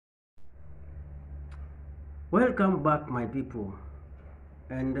Welcome back, my people.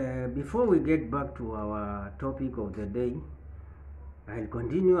 And before we get back to our topic of the day, I'll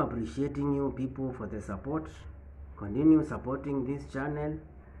continue appreciating you people for the support. Continue supporting this channel.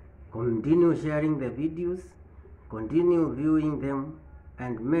 Continue sharing the videos. Continue viewing them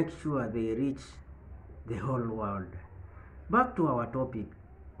and make sure they reach the whole world. Back to our topic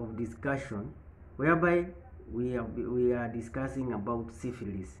of discussion, whereby we are discussing about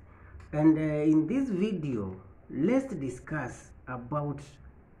syphilis. And in this video, let's discuss about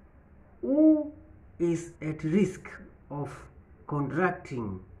who is at risk of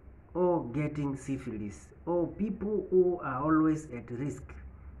contracting or getting syphilis, or people who are always at risk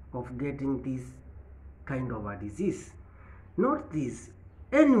of getting this kind of a disease. Note this: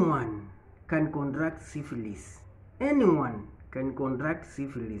 anyone can contract syphilis. Anyone can contract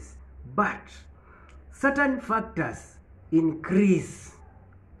syphilis, but certain factors increase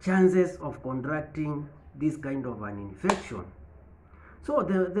chances of contracting this kind of an infection. So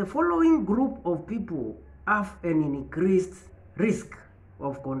the following group of people have an increased risk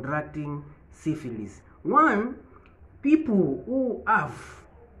of contracting syphilis. One, people who have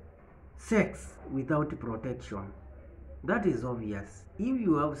sex without protection. That is obvious. If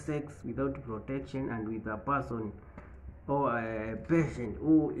you have sex without protection and with a person or a patient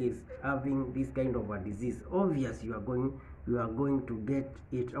who is having this kind of a disease, obvious you are going to get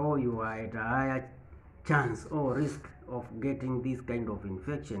it, or you are at a higher chance or risk of getting this kind of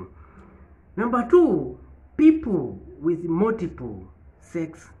infection. Number two, people with multiple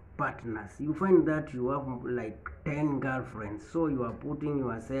sex partners. You find that you have like 10 girlfriends, so you are putting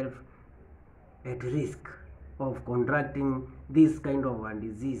yourself at risk of contracting this kind of a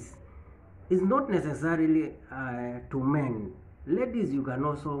disease. It's not necessarily to men. Ladies, you can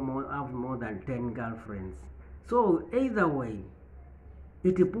also have more than 10 girlfriends. So either way,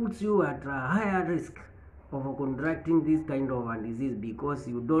 it puts you at a higher risk of contracting this kind of a disease, because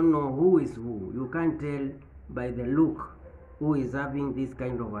you don't know who is who. You can't tell by the look who is having this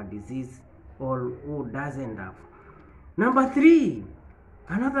kind of a disease or who doesn't have. Number three,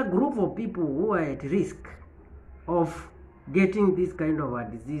 another group of people who are at risk of getting this kind of a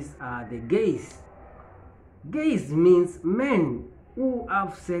disease are the gays. Gays means men who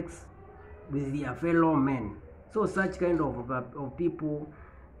have sex with their fellow men. So such kind of people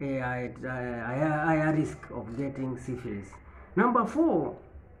are at higher risk of getting syphilis. Number four,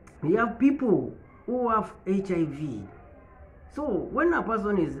 we have people who have HIV. So when a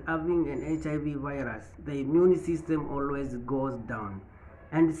person is having an HIV virus, the immune system always goes down.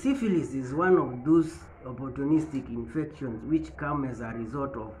 And syphilis is one of those opportunistic infections which come as a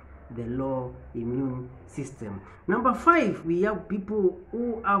result of the low immune system. Number five, we have people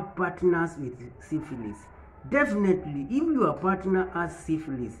who have partners with syphilis. Definitely, if your partner has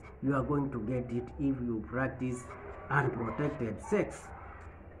syphilis, you are going to get it if you practice unprotected sex.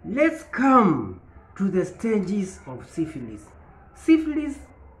 Let's come to the stages of syphilis. Syphilis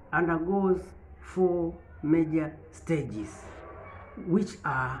undergoes 4 major stages, which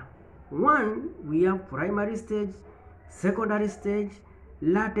are: one, we have primary stage, secondary stage,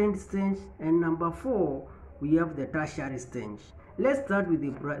 latent stage, and number 4, we have the tertiary stage. Let's start with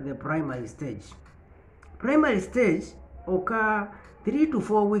the primary stage. Primary stage occurs 3 to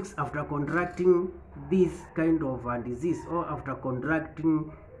 4 weeks after contracting this kind of a disease, or after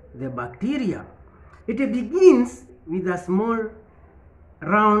contracting the bacteria. It begins with a small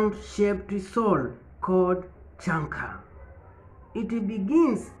round-shaped sore called chancre. It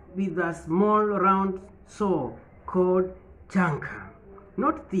begins with a small round sore called chancre.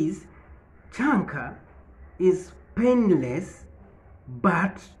 Note this: chancre is painless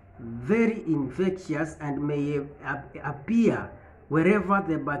but very infectious and may appear wherever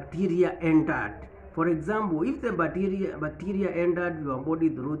the bacteria entered. For example, if the bacteria entered your body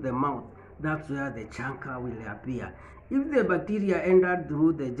through the mouth, that's where the chancre will appear. If the bacteria entered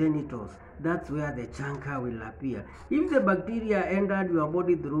through the genitals, that's where the chancre will appear. If the bacteria entered your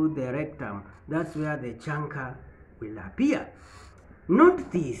body through the rectum, that's where the chancre will appear. Note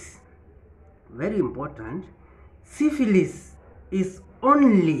this, very important: syphilis is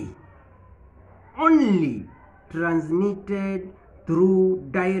only transmitted through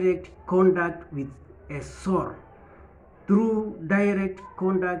direct contact with a sore, through direct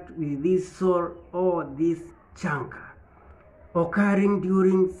contact with this sore or this chancre, occurring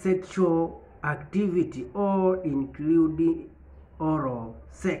during sexual activity or including oral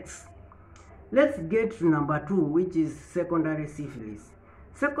sex. Let's get to number 2, which is secondary syphilis.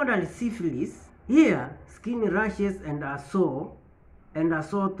 Secondary syphilis, here skin rashes and a sore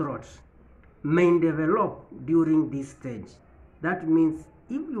throat may develop during this stage. That means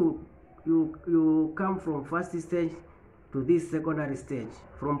if you you come from first stage to this secondary stage,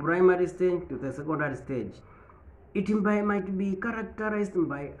 from primary stage to the secondary stage. It might be characterized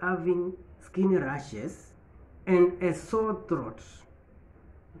by having skin rashes and a sore throat.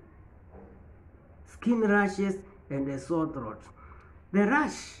 Skin rashes and a sore throat. The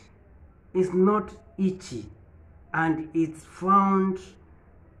rash is not itchy and it's found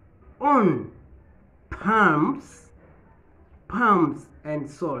on palms and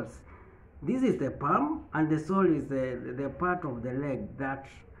soles. This is the palm, and the sole is the part of the leg that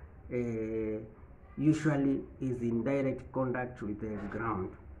usually is in direct contact with the ground.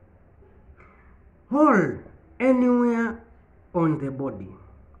 Hole anywhere on the body,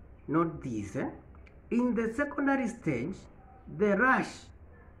 not this. In the secondary stage, the rash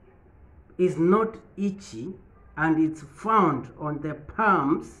is not itchy and it's found on the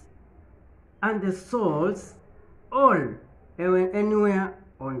palms and the soles, all anywhere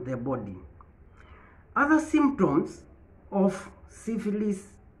on the body. Other symptoms of syphilis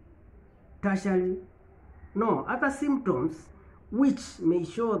other symptoms which may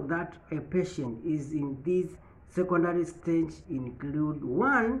show that a patient is in this secondary stage include: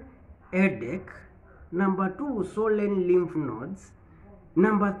 1, headache; number 2, swollen lymph nodes;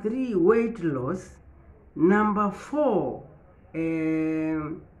 number 3, weight loss; number 4,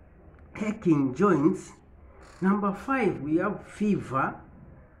 aching joints; number 5, we have fever;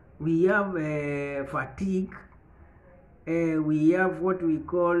 we have fatigue; we have what we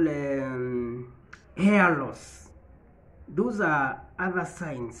call hair loss. Those are other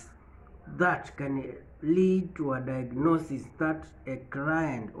signs that can lead to a diagnosis that a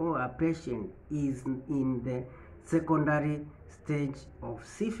client or a patient is in the secondary stage of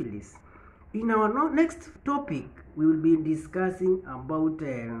syphilis. In our next topic, we will be discussing about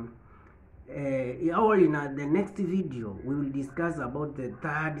the next video we will discuss about the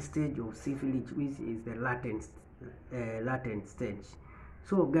third stage of syphilis, which is the latent stage.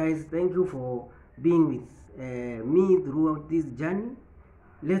 So guys, thank you for being with me throughout this journey.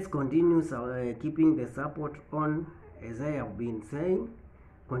 Let's continue keeping the support on, as I have been saying.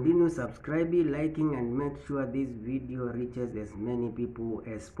 Continue subscribing, liking, and make sure this video reaches as many people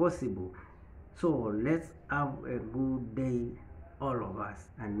as possible. So let's have a good day, all of us,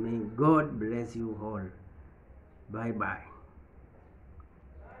 and may God bless you all. Bye bye.